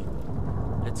continue.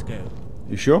 Let's go.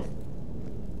 You sure?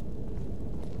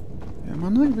 Yeah, my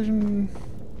night vision...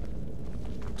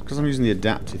 It's because I'm using the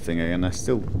adaptive thing and I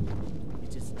still...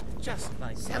 It is just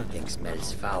like something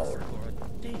smells foul. For a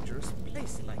dangerous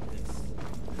place like this.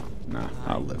 Nah,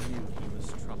 I'll live. I knew he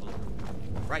was trouble.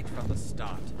 Right from the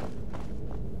start.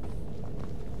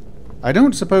 I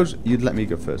don't suppose you'd let me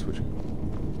go first, would you?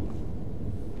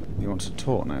 You want to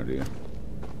talk now, do you?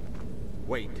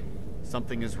 Wait.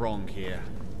 Something is wrong here.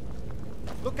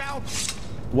 Look out!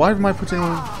 Why am I putting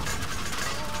on...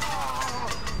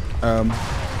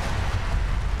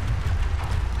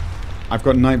 I've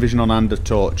got night vision on and a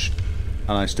torch,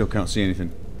 and I still can't see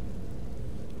anything.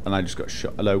 And I just got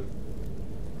shot. Hello?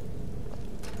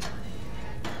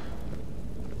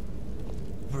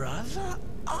 Brother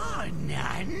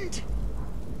Arnand?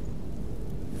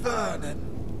 Vernon!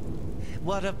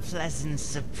 What a pleasant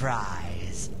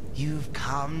surprise. You've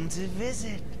come to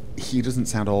visit. He doesn't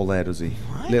sound all there, does he?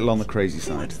 What? Little on the crazy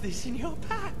side. What's this in your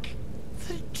pack?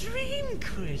 The dream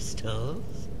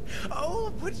crystals?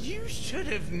 Oh, but you should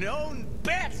have known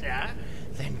better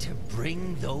than to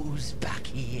bring those back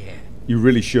here. You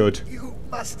really should. You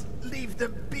must leave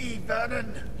them be,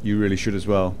 Vernon. You really should as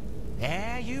well.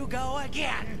 There you go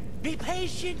again. Be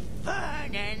patient,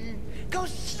 Vernon. Go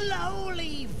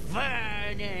slowly,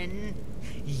 Vernon.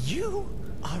 You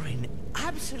are an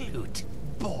absolute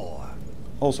bore.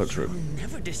 Also true. You'll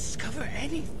never discover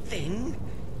anything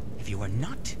if you are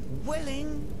not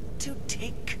willing to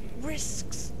take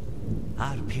risks.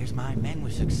 It appears my men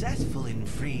were successful in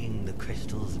freeing the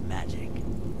crystal's magic.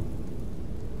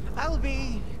 I'll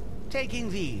be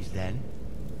taking these then.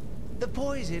 The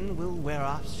poison will wear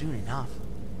off soon enough.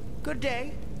 Good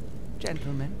day,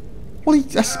 gentlemen. Well, he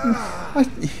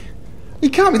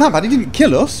can't be that bad. He didn't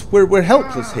kill us. We're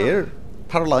helpless here.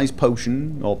 Paralyzed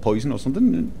potion or poison or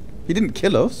something. He didn't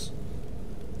kill us.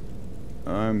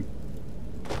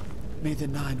 May the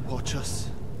Nine watch us.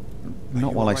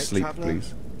 Not while I right, sleep, traveler?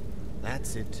 please.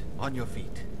 That's it. On your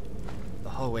feet. The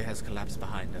hallway has collapsed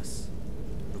behind us.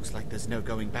 Looks like there's no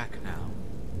going back now.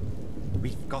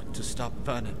 We've got to stop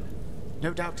Vernon.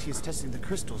 No doubt he is testing the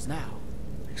crystals now.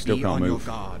 Still Be can't on move. your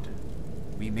guard.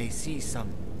 We may see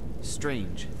some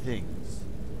strange things.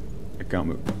 I can't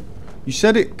move. You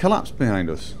said it collapsed behind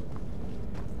us.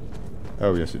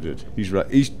 Oh yes, it did. He's right.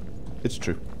 It's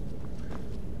true.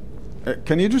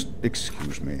 Can you just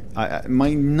excuse me?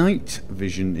 My night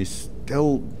vision is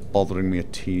still bothering me a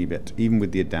teeny bit, even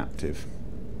with the adaptive.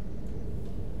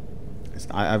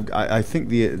 I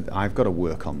think I've got to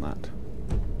work on that.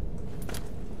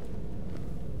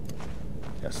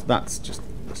 Yes, that's just...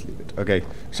 Let's leave it. Okay,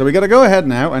 so we got to go ahead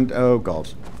now, and oh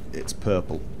god, it's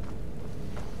purple.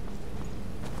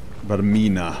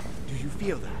 Barmina. Do you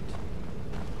feel that?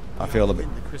 I feel a bit...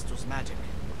 In the crystal's magic.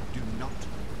 Do not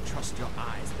trust your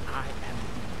eyes. I am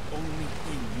the only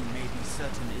thing you may be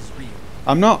certain is real.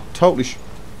 I'm not totally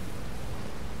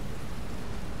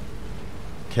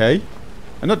Okay.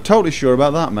 I'm not totally sure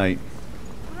about that, mate.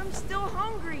 But I'm still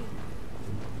hungry.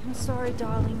 I'm sorry,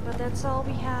 darling, but that's all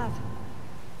we have.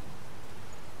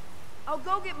 I'll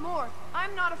go get more.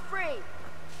 I'm not afraid.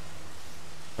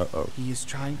 Uh-oh. He is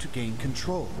trying to gain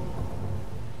control.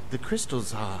 The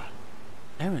crystals are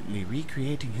errantly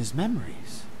recreating his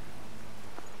memories.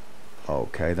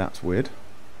 Okay, that's weird.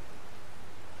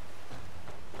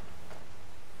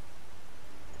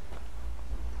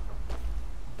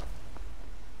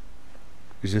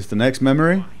 Is this the next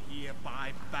memory?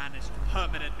 Hereby banished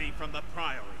permanently from the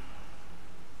Priory.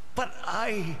 But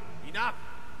I... Enough!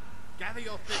 Gather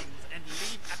your things and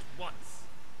leave at once.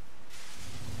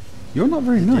 You're not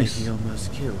very nice. He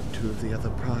almost killed 2 of the other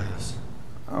priors.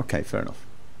 Okay, fair enough.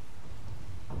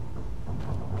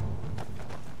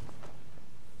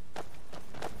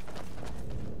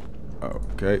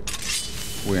 Okay.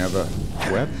 We have a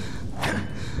web.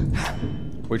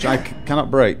 Which I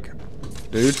cannot break.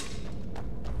 Dude.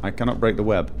 I cannot break the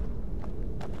web.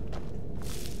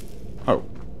 Oh.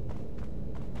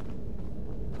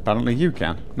 Apparently you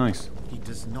can. Nice. He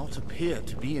does not appear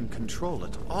to be in control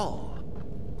at all.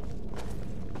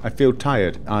 I feel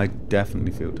tired. I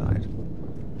definitely feel tired.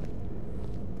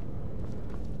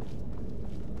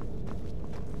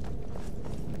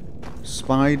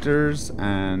 Spiders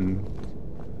and...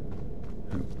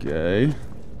 Okay.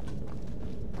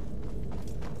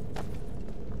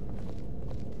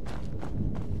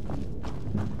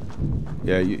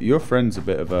 Yeah, your friend's a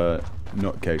bit of a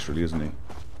nutcase, really, isn't he?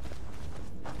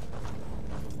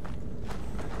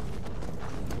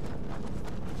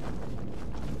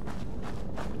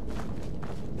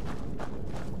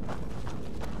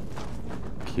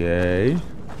 Okay.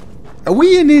 Are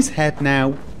we in his head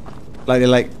now?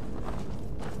 Like...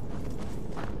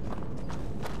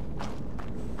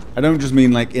 I don't just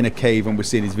mean like in a cave and we're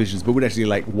seeing his visions, but we're actually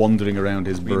like wandering around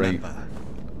his brain. Remember,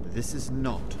 this is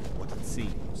not what it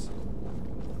seems.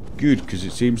 Good, because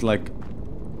it seems like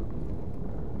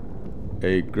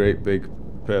a great big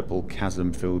purple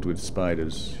chasm filled with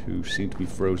spiders who seem to be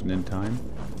frozen in time.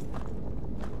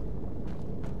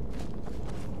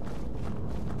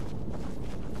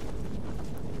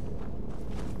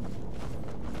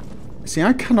 See,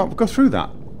 I cannot go through that.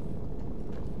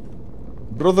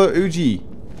 Brother Uji.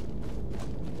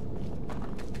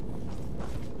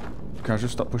 Can I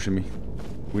just stop pushing me?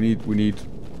 We need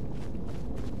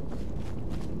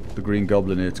the green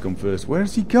goblin here to come first. Where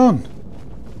has he gone?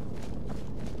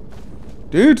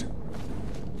 Dude?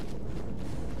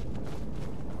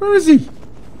 Where is he?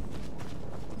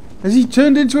 Has he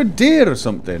turned into a deer or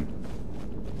something?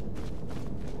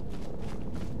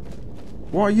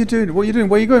 What are you doing? What are you doing?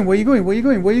 Where are you going? Where are you going? Where are you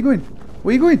going? Where are you going?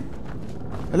 Where are you going?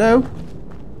 Hello?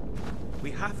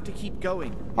 We have to keep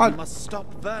going. We must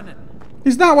stop Vernon.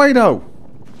 Is that way though?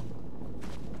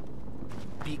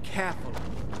 Be careful.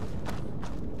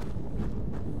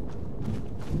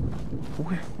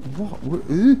 What?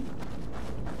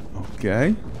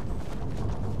 Okay.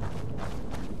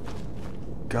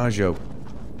 Gajo.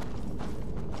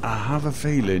 I have a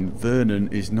feeling Vernon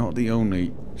is not the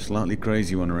only slightly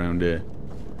crazy one around here.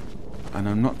 And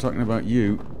I'm not talking about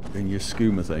you and your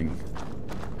skooma thing.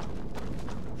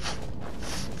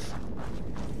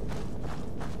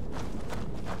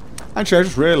 Actually, I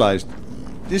just realised,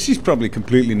 this is probably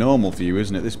completely normal for you,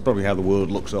 isn't it? This is probably how the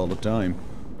world looks all the time.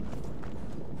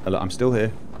 Hello, I'm still here.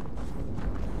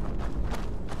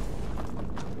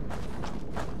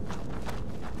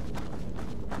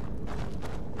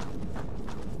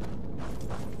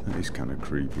 That is kind of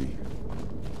creepy.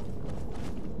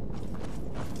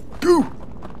 Go!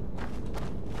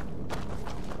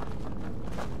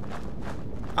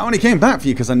 I only came back for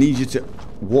you because I need you to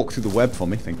walk through the web for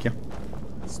me, thank you.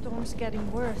 The storm's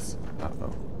getting worse.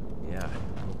 Uh-oh. Yeah,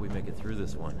 hope we make it through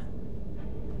this one.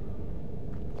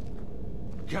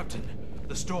 Captain,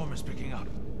 the storm is picking up.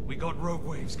 We got rogue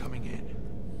waves coming in.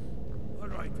 All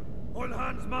right. All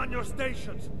hands man your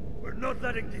stations. We're not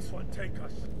letting this one take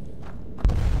us.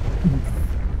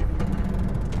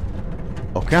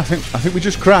 Okay, I think we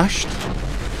just crashed.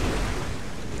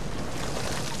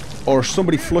 Or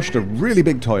somebody flushed a really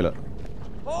big toilet.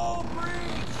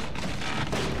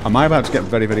 Am I about to get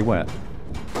very, very wet?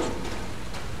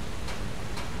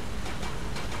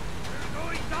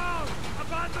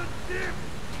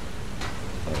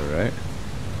 Alright.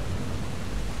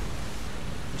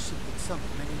 The ship that sunk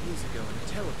many years ago in a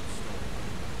terrible storm.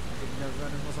 I didn't know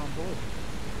Vernon was on board.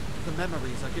 The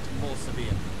memories are getting more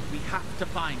severe. We have to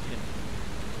find him.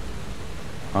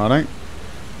 Alright.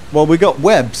 Well, we got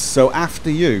webs, so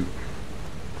after you.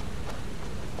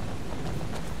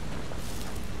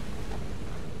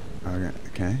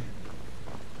 Okay.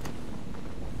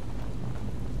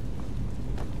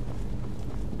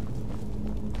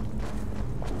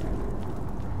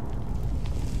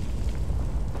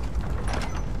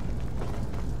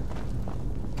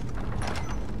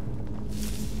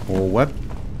 Or web.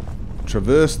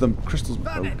 Traverse the crystals.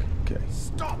 Vernon, okay.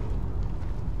 stop!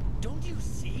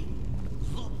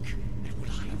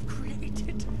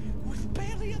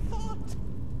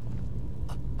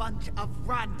 bunch of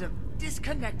random,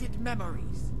 disconnected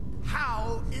memories.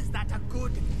 How is that a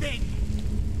good thing?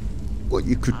 Well,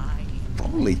 you could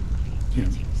probably, you know,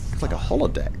 it's like a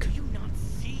holodeck.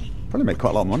 Probably make quite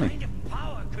a lot of money.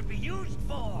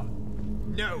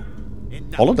 No.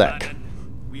 Enough, Holodeck.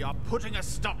 Vernon. We are putting a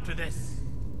stop to this.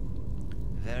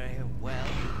 Very well.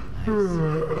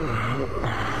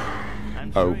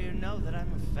 I'm Oh. sure you know that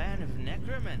I'm a fan of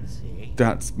necromancy.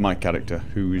 That's my character,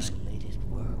 who is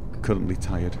currently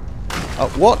tired.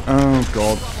 Oh, what? Oh,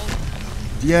 God.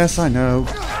 Yes, I know.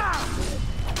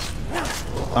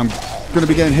 I'm going to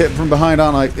be getting hit from behind,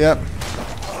 aren't I? Yep.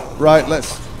 Right,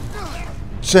 let's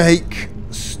take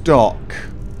stock.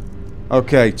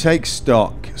 Okay, take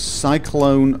stock.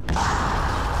 Cyclone.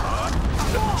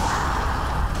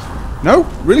 No?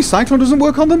 Really? Cyclone doesn't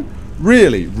work on them?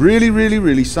 Really?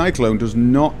 Really? Cyclone does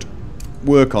not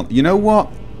work on... You know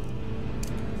what?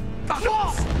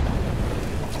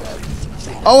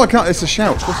 Oh, I can't... It's a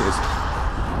shout. Of course it is.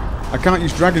 I can't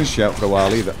use Dragon's Shout for a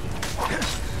while either.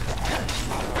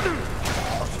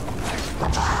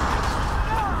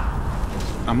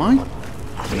 Am I?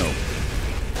 No.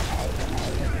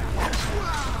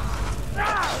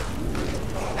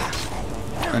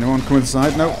 Anyone come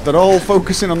inside? No, they're all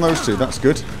focusing on those two. That's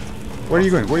good. Where are you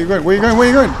going? Where are you going? Where are you going? Where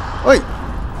are you going? Wait!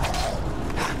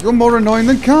 You're more annoying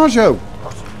than Carjo.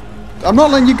 I'm not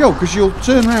letting you go because you'll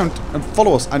turn around and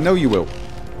follow us. I know you will.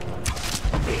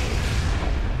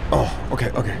 Oh, okay,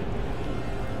 okay.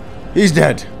 He's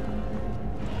dead.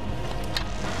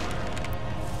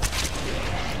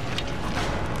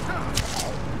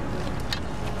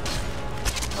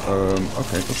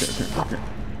 Okay.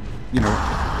 You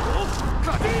know.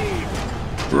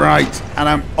 Right, and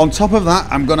I'm on top of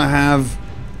that. I'm gonna have.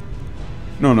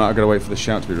 No, I've got to wait for the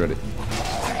shout to be ready.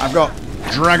 I've got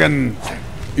Dragon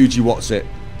Uji what's it,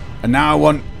 and now I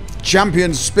want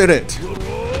Champion Spirit.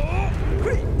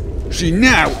 See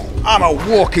now, I'm a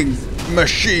walking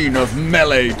machine of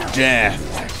melee death.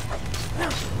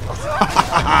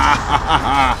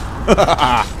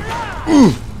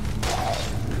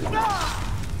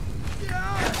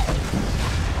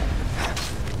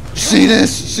 See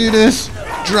this? See this?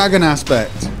 Dragon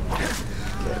aspect.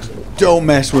 Don't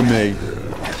mess with me.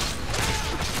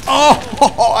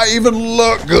 Oh, I even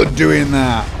look good doing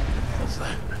that.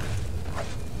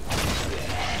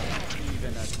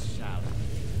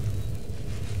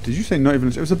 Did you say not even?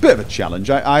 It was a bit of a challenge.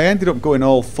 I ended up going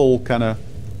all full kind of,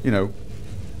 you know.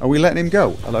 Are we letting him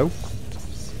go? Hello?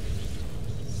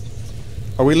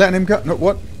 Are we letting him go? No,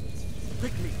 what?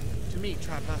 Quickly, to me,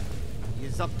 Trapper. He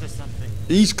is up to something.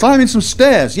 He's climbing some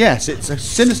stairs. Yes, it's a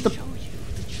sinister.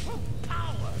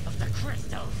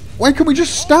 Why can't we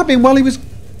just stab him while he was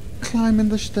climbing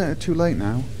the stair? Too late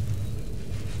now.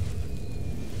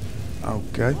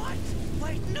 Okay.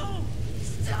 Wait, no!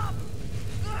 Stop!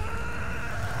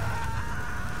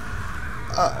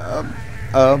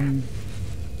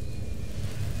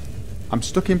 I'm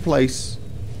stuck in place.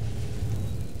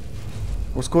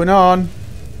 What's going on?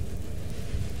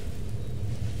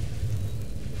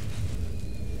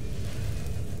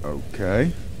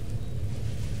 Okay.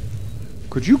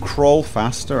 Could you crawl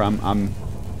faster? I'm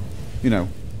you know.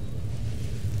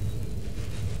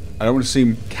 I don't want to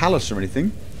seem callous or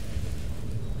anything.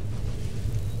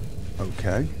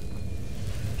 Okay.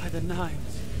 By the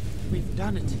nines. We've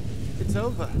done it. It's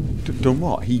over. Done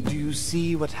what? Do you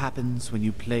see what happens when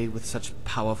you play with such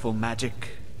powerful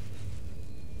magic?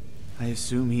 I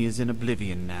assume he is in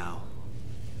oblivion now.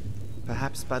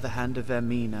 Perhaps by the hand of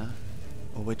Ermina,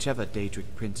 or whichever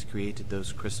Daedric prince created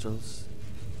those crystals.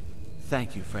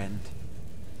 Thank you, friend.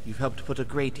 You've helped put a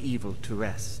great evil to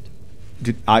rest.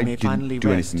 You may finally finally do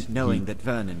rest anything. knowing that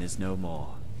Vernon is no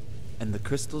more. And the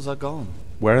crystals are gone.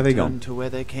 Where are they Returned gone? to where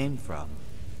they came from.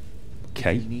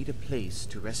 Okay. If you need a place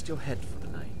to rest your head for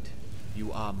the night,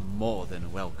 you are more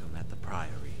than welcome at the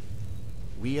Priory.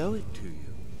 We owe it to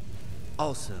you.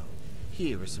 Also,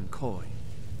 here is some coin.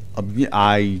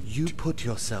 You put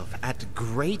yourself at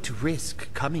great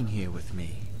risk coming here with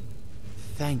me.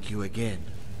 Thank you again.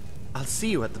 I'll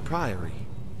see you at the Priory.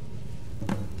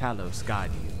 Talos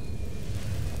guide you.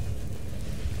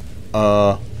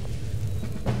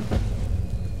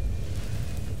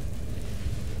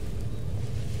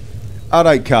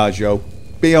 Alright, Carjo.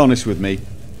 Be honest with me.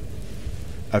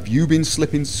 Have you been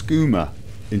slipping skooma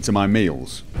into my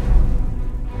meals?